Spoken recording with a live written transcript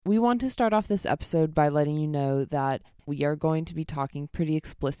We want to start off this episode by letting you know that we are going to be talking pretty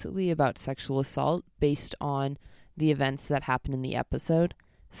explicitly about sexual assault based on the events that happen in the episode.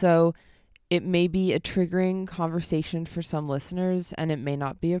 So it may be a triggering conversation for some listeners, and it may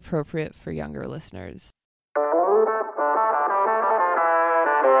not be appropriate for younger listeners.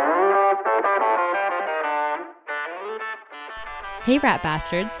 Hey, rat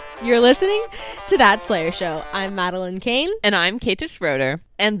bastards. You're listening to That Slayer Show. I'm Madeline Kane. And I'm Kata Schroeder.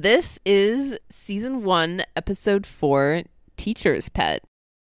 And this is Season 1, Episode 4, Teacher's Pet.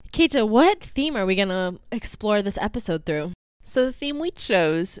 Kata, what theme are we going to explore this episode through? So the theme we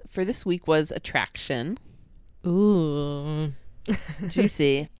chose for this week was attraction. Ooh.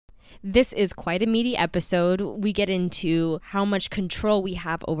 Juicy. This is quite a meaty episode. We get into how much control we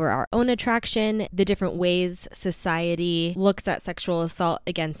have over our own attraction, the different ways society looks at sexual assault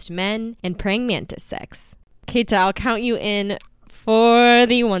against men, and praying mantis sex. Kata, I'll count you in for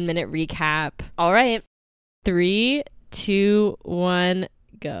the 1 minute recap. All right. 3, 2, 1,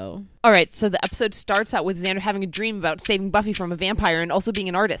 go. All right, so the episode starts out with Xander having a dream about saving Buffy from a vampire and also being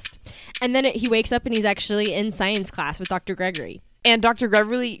an artist. And then he wakes up and he's actually in science class with Dr. Gregory. And Dr.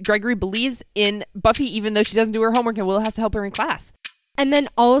 Gregory believes in Buffy even though she doesn't do her homework and Willow has to help her in class. And then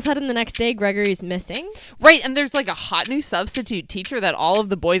all of a sudden the next day, Gregory's missing. Right, and there's like a hot new substitute teacher that all of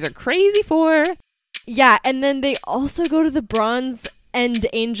the boys are crazy for. Yeah, and then they also go to the Bronze and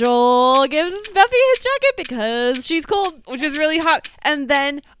Angel gives Buffy his jacket because she's cold, which is really hot. And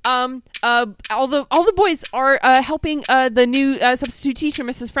then all the boys are helping the new substitute teacher,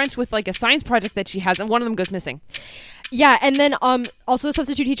 Mrs. French, with like a science project that she has, and one of them goes missing. Yeah, and then also the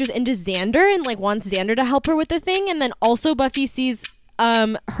substitute teacher's into Xander and like wants Xander to help her with the thing, and then also Buffy sees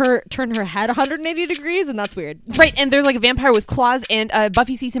her turn her head 180 degrees, and that's weird. Right, and there's like a vampire with claws, and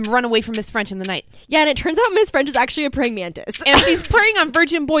Buffy sees him run away from Miss French in the night. Yeah, and it turns out Miss French is actually a praying mantis. And she's preying on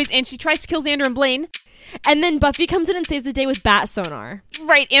virgin boys, and she tries to kill Xander and Blaine. And then Buffy comes in and saves the day with bat sonar.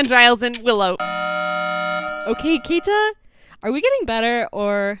 Right, and Giles and Willow. Okay, Kata, are we getting better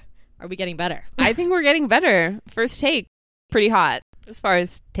or are we getting better? I think we're getting better. First take, pretty hot as far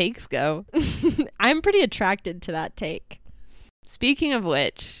as takes go. I'm pretty attracted to that take. Speaking of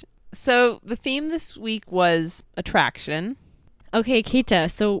which, so the theme this week was attraction. Okay, Kata,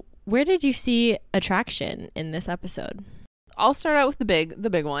 so where did you see attraction in this episode? I'll start out with the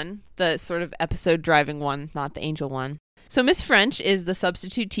big one, the sort of episode driving one, not the angel one. So Miss French is the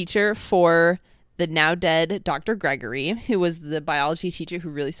substitute teacher for the now dead Dr. Gregory, who was the biology teacher who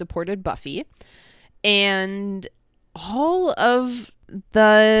really supported Buffy. And all of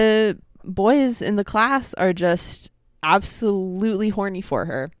the boys in the class are just absolutely horny for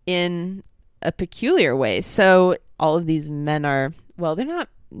her in a peculiar way. So all of these men are, well, they're not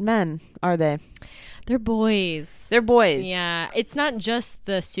men, are they? They're boys. They're boys. Yeah. It's not just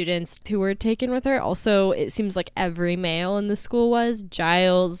the students who were taken with her. Also, it seems like every male in the school was.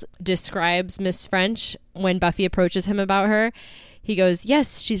 Giles describes Miss French when Buffy approaches him about her. He goes,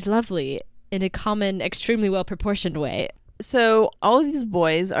 "Yes, she's lovely," in a common, extremely well-proportioned way. So all of these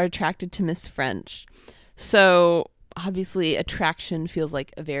boys are attracted to Miss French. So obviously attraction feels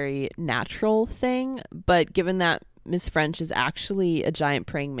like a very natural thing. But given that Miss French is actually a giant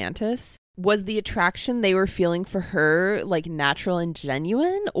praying mantis, was the attraction they were feeling for her like natural and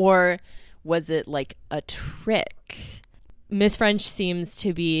genuine, or was it like a trick? Miss French seems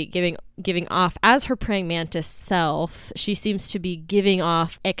to be giving off, as her praying mantis self, she seems to be giving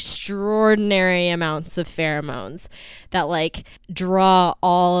off extraordinary amounts of pheromones that like draw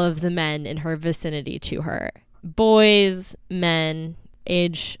all of the men in her vicinity to her. Boys, men,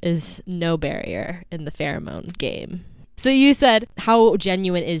 age is no barrier in the pheromone game. So you said, how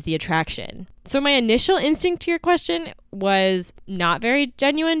genuine is the attraction? So my initial instinct to your question was not very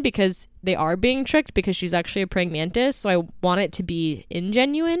genuine because they are being tricked because she's actually a praying mantis. So I want it to be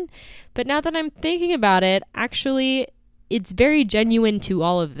ingenuine. But now that I'm thinking about it, actually, it's very genuine to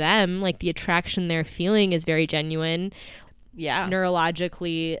all of them. Like the attraction they're feeling is very genuine. Yeah.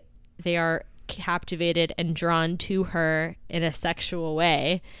 Neurologically, they are captivated and drawn to her in a sexual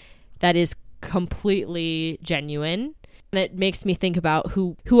way that is completely genuine. And it makes me think about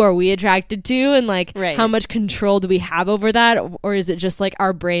who are we attracted to, and like how much control do we have over that, or is it just like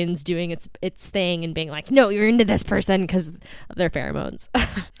our brains doing its thing and being like, no, you're into this person because of their pheromones.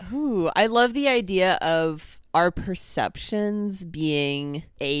 Ooh, I love the idea of our perceptions being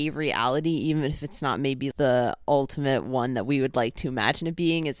a reality, even if it's not maybe the ultimate one that we would like to imagine it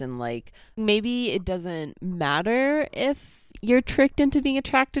being, as in like maybe it doesn't matter if you're tricked into being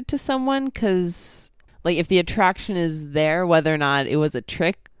attracted to someone, because like if the attraction is there, whether or not it was a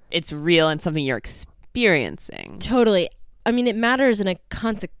trick, it's real and something you're experiencing. Totally. I mean, it matters in a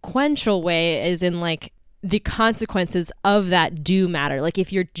consequential way, as in like the consequences of that do matter. Like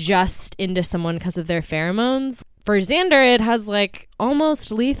if you're just into someone because of their pheromones, for Xander, it has like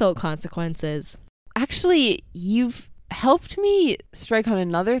almost lethal consequences. Actually, you've helped me strike on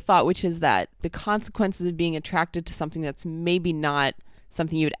another thought, which is that the consequences of being attracted to something that's maybe not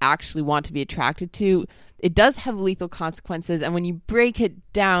something you would actually want to be attracted to, it does have lethal consequences. And when you break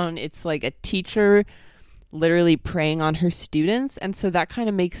it down, it's like a teacher literally preying on her students. And so that kind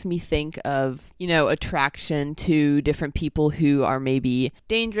of makes me think of, you know, attraction to different people who are maybe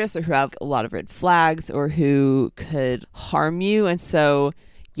dangerous or who have a lot of red flags or who could harm you. And so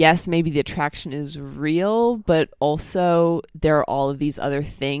yes, maybe the attraction is real, but also there are all of these other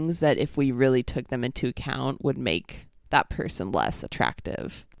things that if we really took them into account would make that person less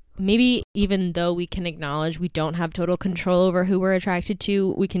attractive. Maybe even though we can acknowledge we don't have total control over who we're attracted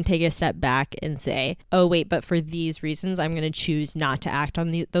to, we can take a step back and say, oh, wait, but for these reasons, I'm going to choose not to act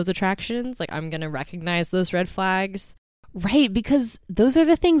on those attractions. Like, I'm going to recognize those red flags. Right, because those are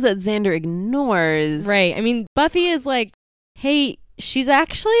the things that Xander ignores. Right. I mean, Buffy is like, hey, she's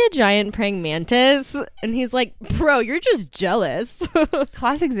actually a giant praying mantis. And he's like, bro, you're just jealous.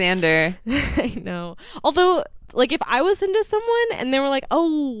 Classic Xander. I know. Although, like, if I was into someone and they were like,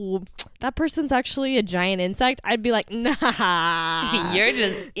 oh, that person's actually a giant insect, I'd be like, nah. You're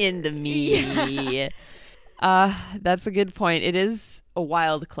just into me. Yeah. That's a good point. It is a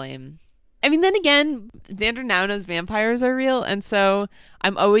wild claim. I mean, then again, Xander now knows vampires are real, and so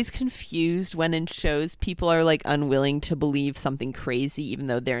I'm always confused when in shows people are like unwilling to believe something crazy even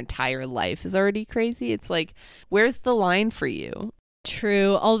though their entire life is already crazy. It's like, where's the line for you?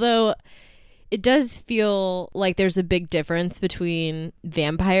 True, although it does feel like there's a big difference between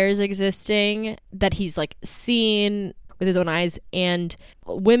vampires existing that he's like seen with his own eyes and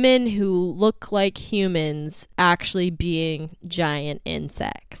women who look like humans actually being giant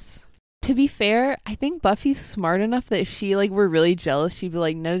insects. To be fair, I think Buffy's smart enough that if she like were really jealous, she'd be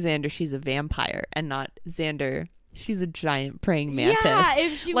like, no, Xander, she's a vampire, and not Xander, she's a giant praying mantis. Yeah,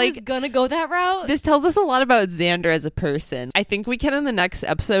 if she like, was gonna go that route. This tells us a lot about Xander as a person. I think we can in the next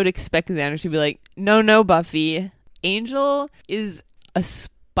episode expect Xander to be like, no, Buffy, Angel is a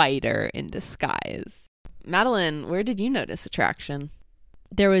spider in disguise. Madeline, where did you notice attraction?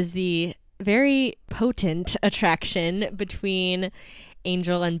 There was the very potent attraction between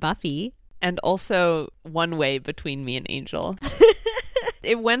Angel and Buffy. And also one way between me and Angel.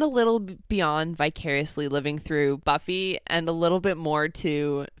 It went a little beyond vicariously living through Buffy and a little bit more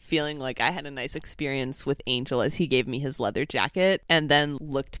to feeling like I had a nice experience with Angel as he gave me his leather jacket and then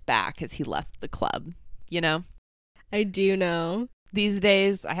looked back as he left the club. You know? I do know. These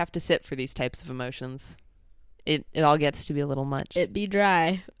days, I have to sit for these types of emotions. It all gets to be a little much. It be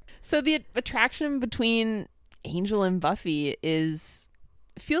dry. So the attraction between Angel and Buffy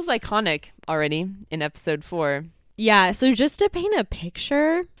feels iconic already in episode 4. Yeah, so just to paint a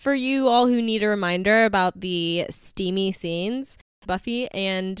picture for you all who need a reminder about the steamy scenes, Buffy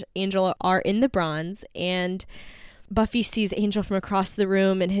and Angel are in the Bronze, and Buffy sees Angel from across the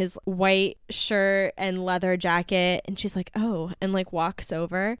room in his white shirt and leather jacket, and she's like, oh, and like walks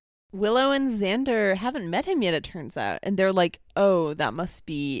over. Willow and Xander haven't met him yet, it turns out, and they're like, oh, that must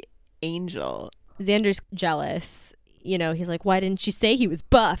be Angel. Xander's jealous. You know, he's like, why didn't you say he was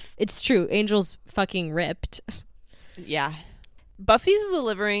buff? It's true. Angel's fucking ripped. Yeah. Buffy's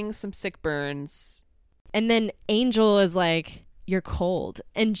delivering some sick burns. And then Angel is like, you're cold.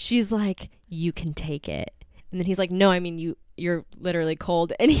 And she's like, you can take it. And then he's like, no, I mean, you're literally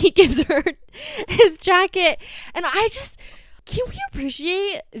cold. And he gives her his jacket. And can we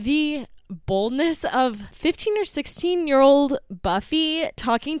appreciate the boldness of 15 or 16-year-old Buffy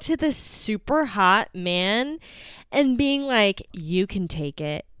talking to this super hot man and being like, you can take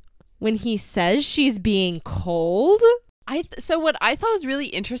it, when he says she's being cold? So what I thought was really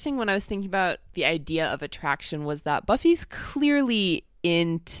interesting when I was thinking about the idea of attraction was that Buffy's clearly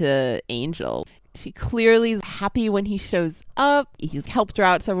into Angel. She clearly is happy when he shows up. He's helped her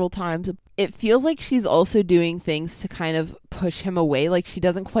out several times. It feels like she's also doing things to kind of push him away. Like she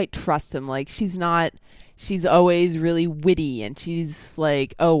doesn't quite trust him. Like she's always really witty and she's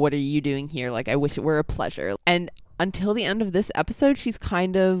like, oh, what are you doing here? Like, I wish it were a pleasure. And until the end of this episode, she's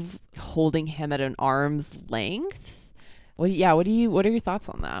kind of holding him at an arm's length. What are your thoughts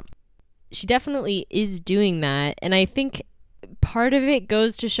on that? She definitely is doing that. And I think part of it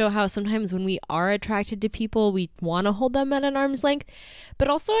goes to show how sometimes when we are attracted to people, we want to hold them at an arm's length. But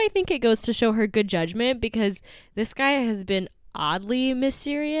also I think it goes to show her good judgment, because this guy has been oddly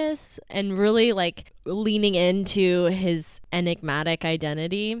mysterious and really like leaning into his enigmatic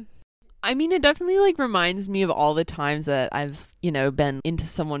identity. I mean, it definitely like reminds me of all the times that I've, been into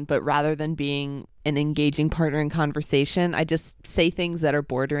someone, but rather than being an engaging partner in conversation, I just say things that are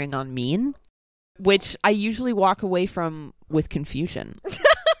bordering on mean, which I usually walk away from with confusion.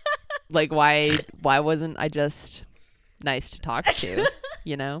 Like, why wasn't I just nice to talk to,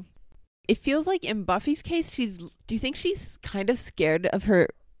 It feels like in Buffy's case, do you think she's kind of scared of her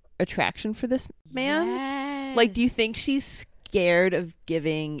attraction for this man? Yes. Like, do you think she's scared of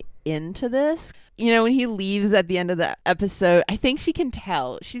giving into this? When he leaves at the end of the episode, I think she can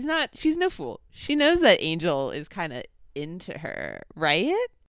tell. She's no fool. She knows that Angel is kind of into her, right?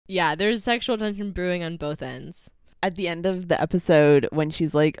 Yeah, there's sexual tension brewing on both ends. At the end of the episode, when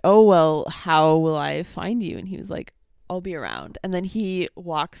she's like, oh, well, how will I find you? And he was like, I'll be around. And then he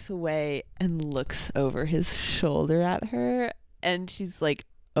walks away and looks over his shoulder at her. And she's like,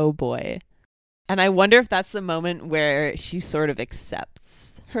 oh boy. And I wonder if that's the moment where she sort of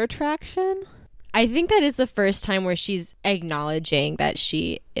accepts her attraction. I think that is the first time where she's acknowledging that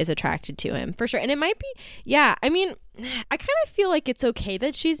she is attracted to him, for sure. And it might be, yeah, I mean, I kind of feel like it's okay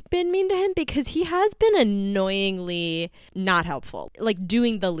that she's been mean to him because he has been annoyingly not helpful, like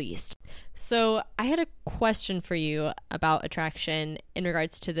doing the least. So I had a question for you about attraction in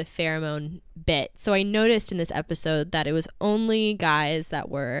regards to the pheromone bit. So I noticed in this episode that it was only guys that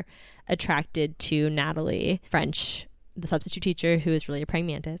were attracted to Natalie French, the substitute teacher, who is really a praying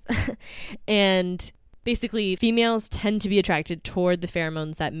mantis. And basically, females tend to be attracted toward the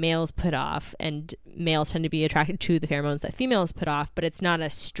pheromones that males put off, and males tend to be attracted to the pheromones that females put off, but it's not a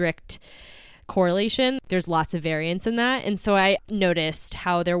strict correlation. There's lots of variance in that. And so I noticed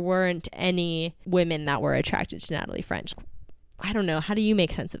how there weren't any women that were attracted to Natalie French. I don't know. How do you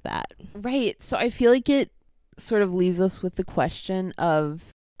make sense of that? Right. So I feel like it sort of leaves us with the question of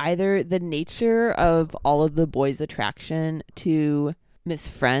either the nature of all of the boys' attraction to Miss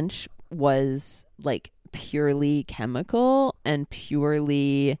French was like purely chemical and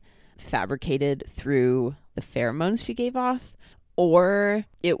purely fabricated through the pheromones she gave off, or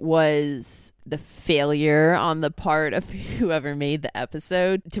it was the failure on the part of whoever made the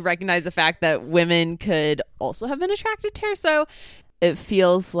episode to recognize the fact that women could also have been attracted to her. So it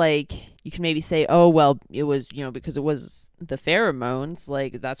feels like you can maybe say, oh, well, it was, because it was the pheromones,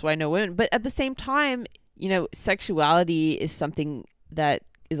 like that's why no women. But at the same time, sexuality is something that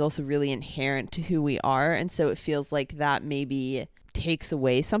is also really inherent to who we are. And so it feels like that maybe takes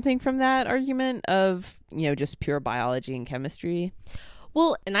away something from that argument of, just pure biology and chemistry.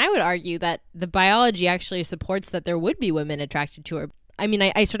 Well, and I would argue that the biology actually supports that there would be women attracted to her. I mean,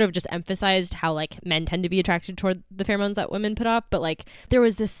 I sort of just emphasized how like men tend to be attracted toward the pheromones that women put off. But like there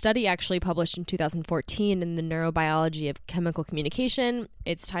was this study actually published in 2014 in the Neurobiology of Chemical Communication.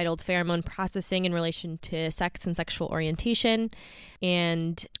 It's titled Pheromone Processing in Relation to Sex and Sexual Orientation.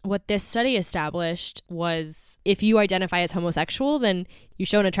 And what this study established was if you identify as homosexual, then you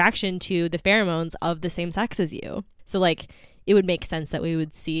show an attraction to the pheromones of the same sex as you. So like it would make sense that we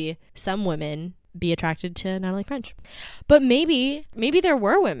would see some women be attracted to Natalie French. But maybe there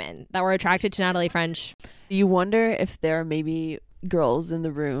were women that were attracted to Natalie French. You wonder if there are maybe girls in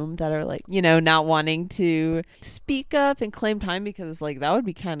the room that are like, not wanting to speak up and claim time because like that would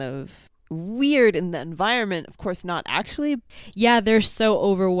be kind of weird in the environment. Of course, not actually. Yeah, they're so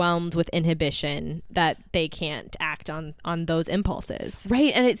overwhelmed with inhibition that they can't act on those impulses.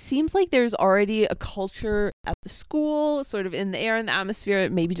 Right. And it seems like there's already a culture at the school, sort of in the air and the atmosphere,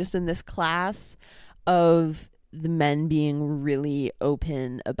 maybe just in this class, of the men being really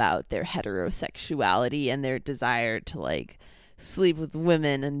open about their heterosexuality and their desire to like sleep with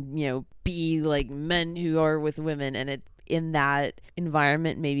women and, be like men who are with women. And in that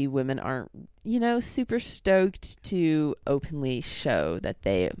environment, maybe women aren't, super stoked to openly show that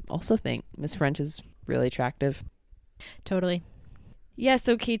they also think Miss French is really attractive. Totally. Yeah,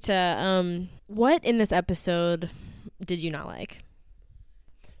 so Keita, what in this episode did you not like?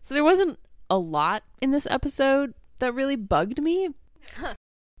 So there wasn't a lot in this episode that really bugged me.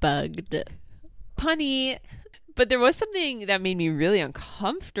 Bugged. Punny. But there was something that made me really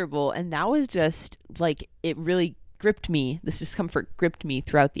uncomfortable, and that was just like it really gripped me. This discomfort gripped me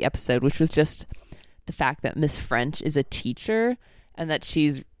throughout the episode, which was just the fact that Miss French is a teacher and that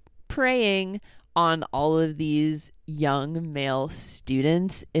she's preying on all of these young male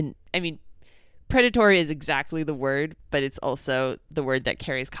students. And I mean, predatory is exactly the word, but it's also the word that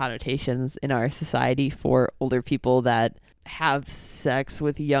carries connotations in our society for older people that have sex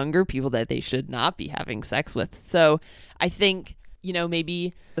with younger people that they should not be having sex with. So I think,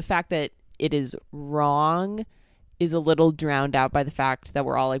 maybe the fact that it is wrong is a little drowned out by the fact that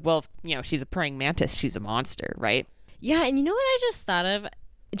we're all like, well, she's a praying mantis, she's a monster, right? Yeah, and you know what I just thought of?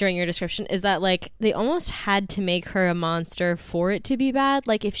 during your description is that like they almost had to make her a monster for it to be bad.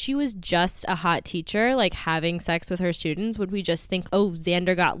 Like if she was just a hot teacher like having sex with her students, would we just think, oh,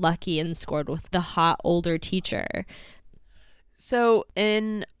 Xander got lucky and scored with the hot older teacher? So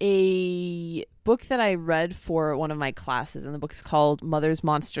in a book that I read for one of my classes, and the book's called Mothers,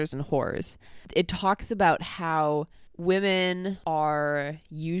 Monsters, and Whores, it talks about how women are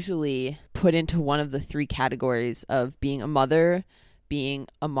usually put into one of the three categories of being a mother, being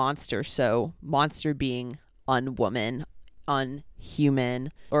a monster, so monster being unwoman,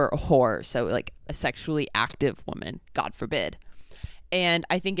 unhuman, or a whore, so like a sexually active woman, God forbid. And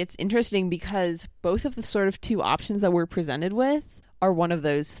I think it's interesting because both of the sort of two options that we're presented with are one of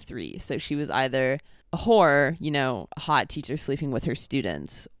those three. So she was either a whore, you know, a hot teacher sleeping with her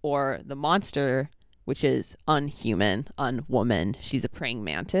students, or the monster, which is unhuman, unwoman. She's a praying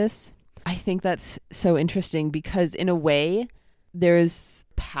mantis. I think that's so interesting because in a way, there's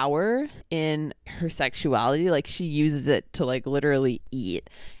power in her sexuality. Like she uses it to like literally eat.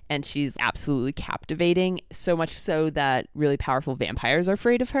 And she's absolutely captivating, so much so that really powerful vampires are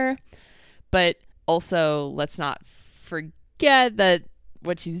afraid of her. But also, let's not forget that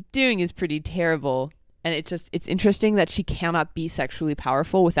what she's doing is pretty terrible. And it's interesting that she cannot be sexually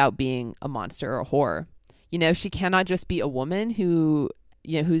powerful without being a monster or a whore. You know, she cannot just be a woman who,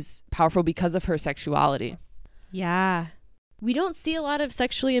 you know, who's powerful because of her sexuality. Yeah. We don't see a lot of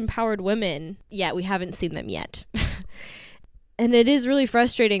sexually empowered women yet. We haven't seen them yet. And it is really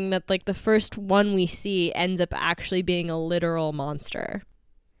frustrating that like the first one we see ends up actually being a literal monster.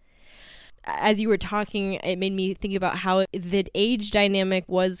 As you were talking, it made me think about how the age dynamic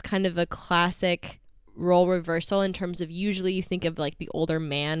was kind of a classic role reversal in terms of usually you think of like the older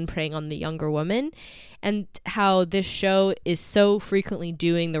man preying on the younger woman, and how this show is so frequently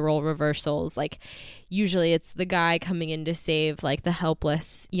doing the role reversals. Like usually it's the guy coming in to save like the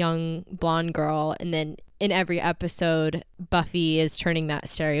helpless young blonde girl, and then in every episode, Buffy is turning that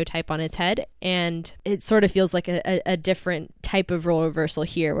stereotype on its head. And it sort of feels like a different type of role reversal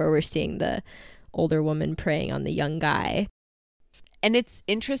here, where we're seeing the older woman preying on the young guy. And it's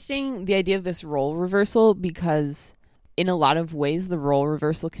interesting, the idea of this role reversal, because in a lot of ways, the role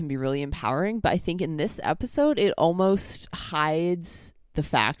reversal can be really empowering. But I think in this episode, it almost hides the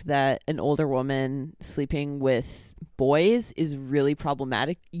fact that an older woman sleeping with boys is really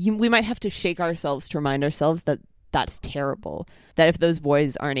problematic. We might have to shake ourselves to remind ourselves that that's terrible. That if those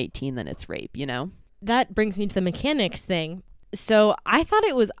boys aren't 18, then it's rape, you know? That brings me to the mechanics thing. So I thought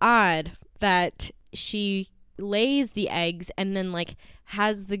it was odd that she lays the eggs and then like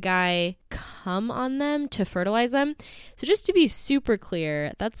has the guy come on them to fertilize them. So just to be super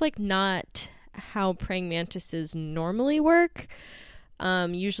clear, that's like not how praying mantises normally work.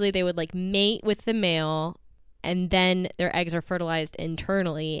 Usually they would like mate with the male, and then their eggs are fertilized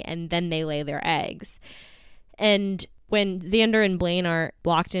internally, and then they lay their eggs. And when Xander and Blaine are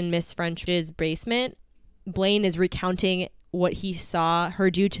locked in Miss French's basement, Blaine is recounting what he saw her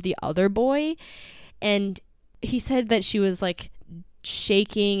do to the other boy, and he said that she was like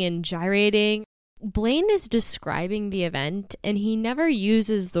shaking and gyrating. Blaine is describing the event, and he never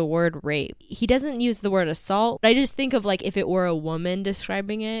uses the word rape. He doesn't use the word assault. I just think of like if it were a woman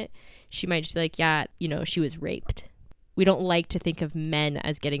describing it, she might just be like, yeah, you know, she was raped. We don't like to think of men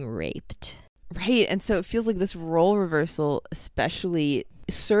as getting raped. Right. And so it feels like this role reversal especially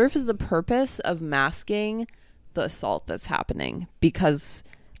serves the purpose of masking the assault that's happening, because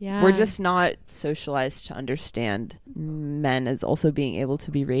we're just not socialized to understand men as also being able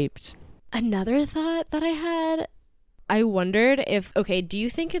to be raped. Another thought that I had, I wondered if, okay, do you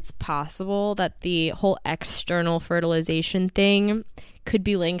think it's possible that the whole external fertilization thing could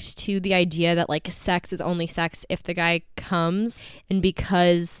be linked to the idea that like sex is only sex if the guy comes, and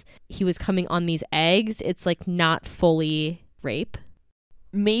because he was coming on these eggs, it's like not fully rape?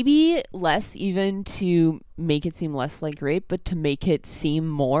 Maybe less even to make it seem less like rape, but to make it seem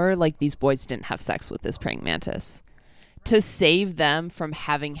more like these boys didn't have sex with this praying mantis. To save them from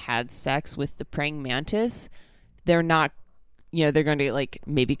having had sex with the praying mantis, they're not, you know, they're going to like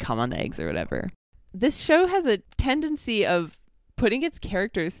maybe come on the eggs or whatever. This show has a tendency of putting its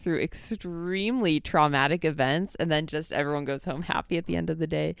characters through extremely traumatic events, and then just everyone goes home happy at the end of the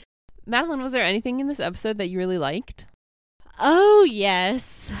day. Madeline, was there anything in this episode that you really liked? Oh,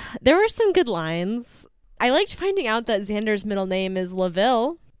 yes. There were some good lines. I liked finding out that Xander's middle name is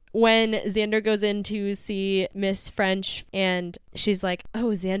LaVille. When Xander goes in to see Miss French and she's like, oh,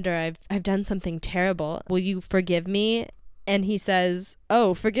 Xander, I've done something terrible. Will you forgive me? And he says,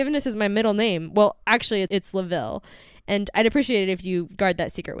 oh, forgiveness is my middle name. Well, actually, it's LaVille. And I'd appreciate it if you guard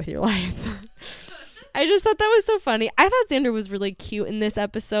that secret with your life. I just thought that was so funny. I thought Xander was really cute in this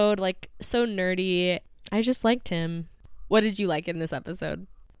episode, like so nerdy. I just liked him. What did you like in this episode?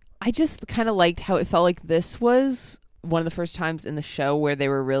 I just kind of liked how it felt like this was one of the first times in the show where they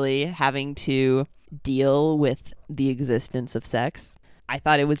were really having to deal with the existence of sex. I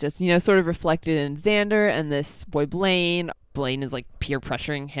thought it was just, sort of reflected in Xander and this boy Blaine. Blaine is like peer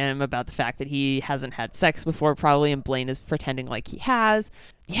pressuring him about the fact that he hasn't had sex before probably, and Blaine is pretending like he has.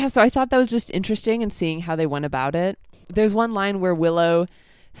 Yeah, so I thought that was just interesting and seeing how they went about it. There's one line where Willow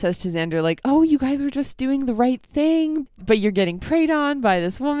says to Xander, like, oh, you guys were just doing the right thing, but you're getting preyed on by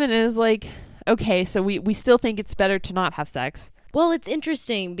this woman. And it's like, okay, so we still think it's better to not have sex. Well, it's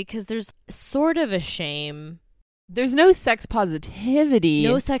interesting because there's sort of a shame. There's no sex positivity.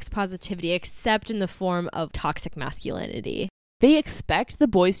 No sex positivity except in the form of toxic masculinity. They expect the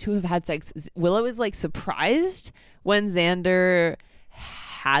boys to have had sex. Willow is like surprised when Xander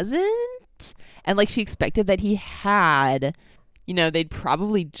hasn't. And like she expected that he had. They'd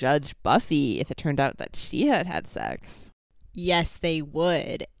probably judge Buffy if it turned out that she had had sex. Yes, they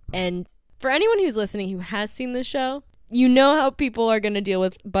would. And for anyone who's listening who has seen the show, you know how people are going to deal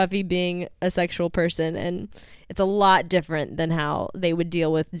with Buffy being a sexual person, and it's a lot different than how they would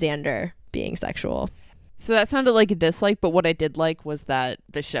deal with Xander being sexual. So that sounded like a dislike, but what I did like was that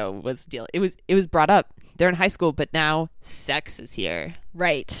the show was it was brought up. They're in high school, but now sex is here.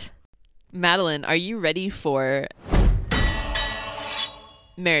 Right. Madeline, are you ready for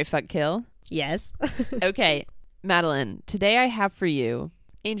Marry, Fuck, Kill? Yes. Okay, Madeline, today I have for you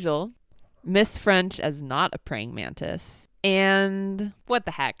Angel, Miss French as not a praying mantis, and what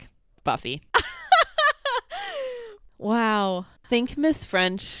the heck, Buffy. Wow. Think Miss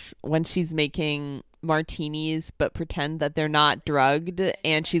French when she's making martinis, but pretend that they're not drugged,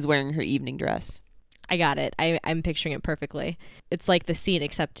 and she's wearing her evening dress. I got it. I'm picturing it perfectly. It's like the scene,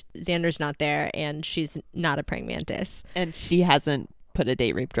 except Xander's not there, and she's not a praying mantis. And she hasn't put a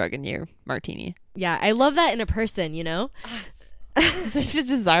date rape drug in your martini. Yeah, I love that in a person, Such a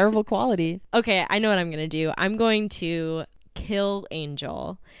desirable quality. Okay, I know what I'm going to do. I'm going to kill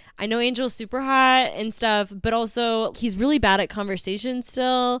Angel. I know Angel's super hot and stuff, but also he's really bad at conversation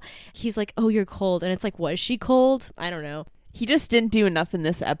still. He's like, oh, you're cold. And it's like, was she cold? I don't know. He just didn't do enough in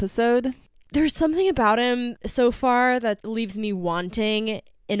this episode. There's something about him so far that leaves me wanting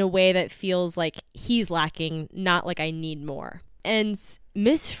in a way that feels like he's lacking, not like I need more. And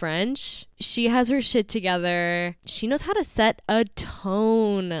Miss French, she has her shit together. She knows how to set a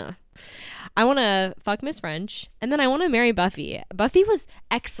tone. I want to fuck Miss French, and then I want to marry Buffy. Buffy was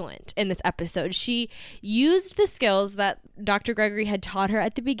excellent in this episode. She used the skills that Dr. Gregory had taught her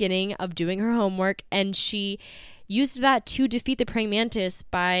at the beginning of doing her homework, and she used that to defeat the praying mantis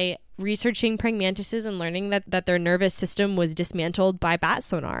by researching praying mantises and learning that their nervous system was dismantled by bat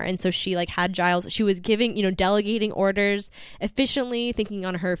sonar. And so she had Giles, she was giving, delegating orders efficiently, thinking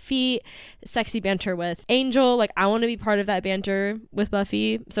on her feet, sexy banter with Angel. I want to be part of that banter with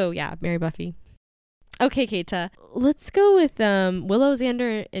Buffy. So yeah, marry Buffy. Okay, Keita, let's go with Willow,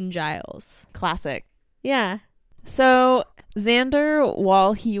 Xander, and Giles. Classic. Yeah. So Xander,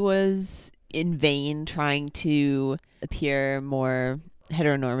 while he was in vain trying to appear more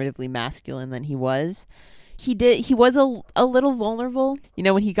heteronormatively masculine than he was, he was a little vulnerable,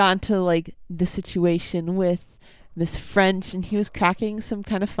 when he got into the situation with Miss French, and he was cracking some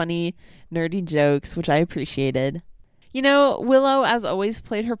kind of funny nerdy jokes, which I appreciated. Willow, as always,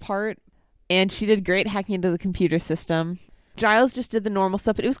 played her part, and she did great hacking into the computer system. Giles just did the normal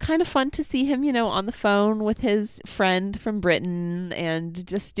stuff, but it was kind of fun to see him, on the phone with his friend from Britain and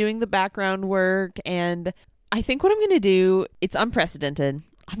just doing the background work. And I think what I'm going to do, it's unprecedented.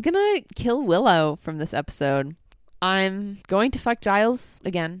 I'm going to kill Willow from this episode. I'm going to fuck Giles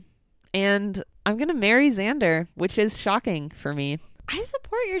again. And I'm going to marry Xander, which is shocking for me. I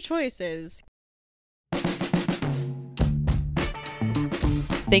support your choices.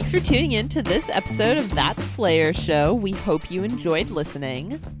 Thanks for tuning in to this episode of That Slayer Show. We hope you enjoyed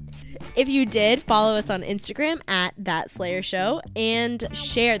listening. If you did, follow us on Instagram at That Slayer Show and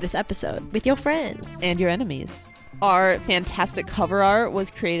share this episode with your friends. And your enemies. Our fantastic cover art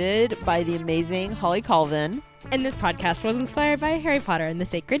was created by the amazing Holly Colvin. And this podcast was inspired by Harry Potter and the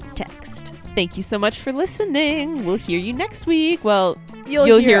Sacred Text. Thank you so much for listening. We'll hear you next week. Well,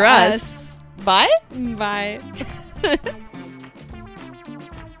 you'll hear us. Bye. Bye.